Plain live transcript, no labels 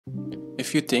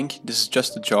If you think this is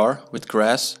just a jar with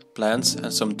grass, plants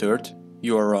and some dirt,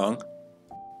 you are wrong.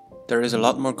 There is a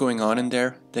lot more going on in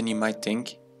there than you might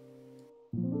think.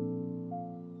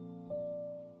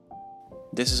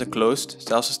 This is a closed,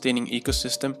 self-sustaining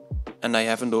ecosystem and I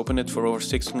haven't opened it for over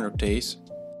 600 days.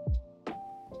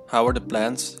 How are the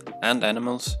plants and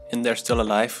animals in there still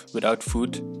alive without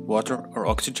food, water or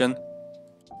oxygen?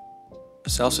 A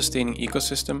self-sustaining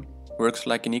ecosystem works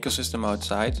like an ecosystem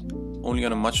outside, only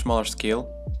on a much smaller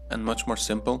scale and much more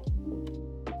simple.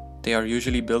 They are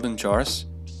usually built in jars,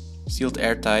 sealed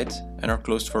airtight and are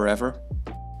closed forever.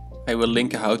 I will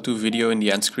link a how-to video in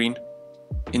the end screen.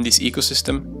 In this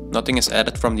ecosystem, nothing is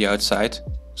added from the outside,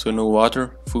 so no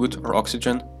water, food or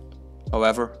oxygen.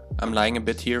 However, I'm lying a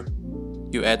bit here.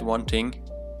 You add one thing: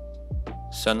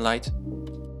 sunlight.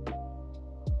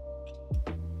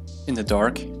 In the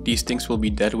dark, these things will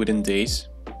be dead within days.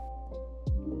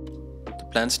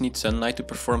 The plants need sunlight to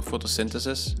perform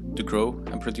photosynthesis, to grow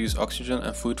and produce oxygen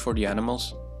and food for the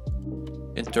animals.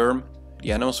 In turn,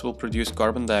 the animals will produce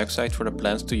carbon dioxide for the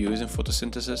plants to use in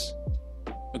photosynthesis.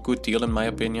 A good deal in my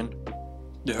opinion.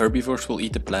 The herbivores will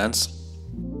eat the plants.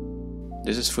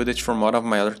 This is footage from one of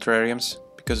my other terrariums,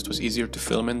 because it was easier to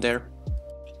film in there.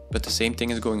 But the same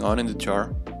thing is going on in the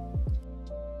jar.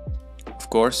 Of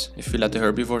course, if you let the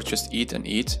herbivores just eat and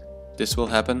eat, this will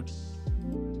happen.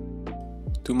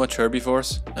 Too much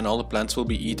herbivores and all the plants will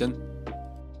be eaten.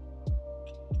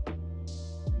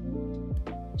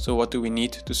 So what do we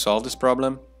need to solve this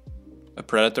problem? A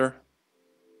predator.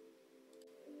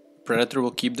 A predator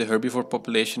will keep the herbivore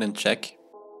population in check.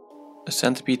 A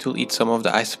centipede will eat some of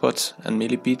the isopods and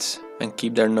millipedes and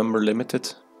keep their number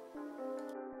limited.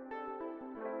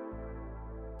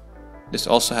 This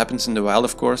also happens in the wild,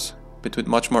 of course, but with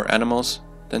much more animals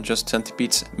than just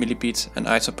centipedes, millipedes and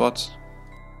isopods.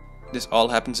 This all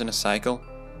happens in a cycle,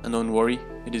 and don't worry,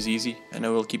 it is easy and I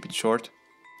will keep it short.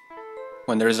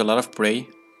 When there is a lot of prey,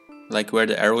 like where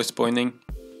the arrow is pointing,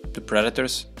 the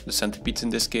predators, the centipedes in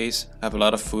this case, have a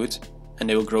lot of food and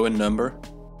they will grow in number.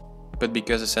 But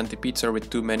because the centipedes are with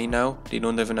too many now, they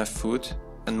don't have enough food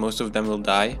and most of them will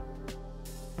die.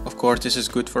 Of course, this is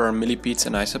good for our millipedes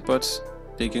and isopods.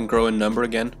 They can grow in number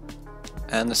again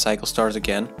and the cycle starts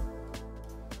again.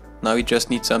 Now we just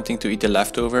need something to eat the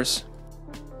leftovers.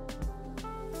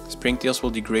 Springtails will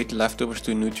degrade the leftovers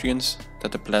to nutrients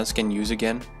that the plants can use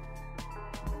again.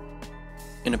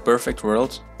 In a perfect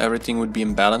world, everything would be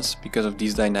in balance because of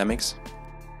these dynamics.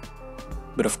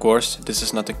 But of course, this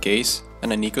is not the case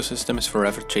and an ecosystem is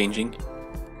forever changing.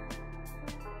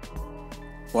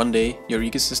 One day, your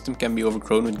ecosystem can be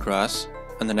overgrown with grass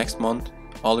and the next month,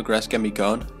 all the grass can be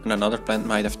gone and another plant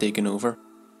might have taken over.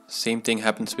 Same thing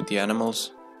happens with the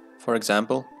animals. For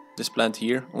example, this plant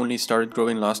here only started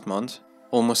growing last month,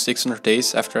 almost 600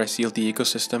 days after I sealed the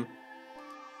ecosystem.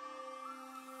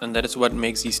 And that is what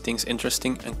makes these things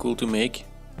interesting and cool to make,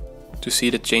 to see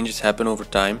the changes happen over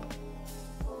time.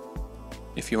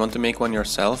 If you want to make one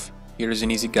yourself, here is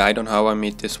an easy guide on how I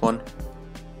made this one.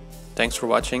 Thanks for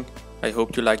watching, I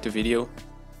hope you liked the video.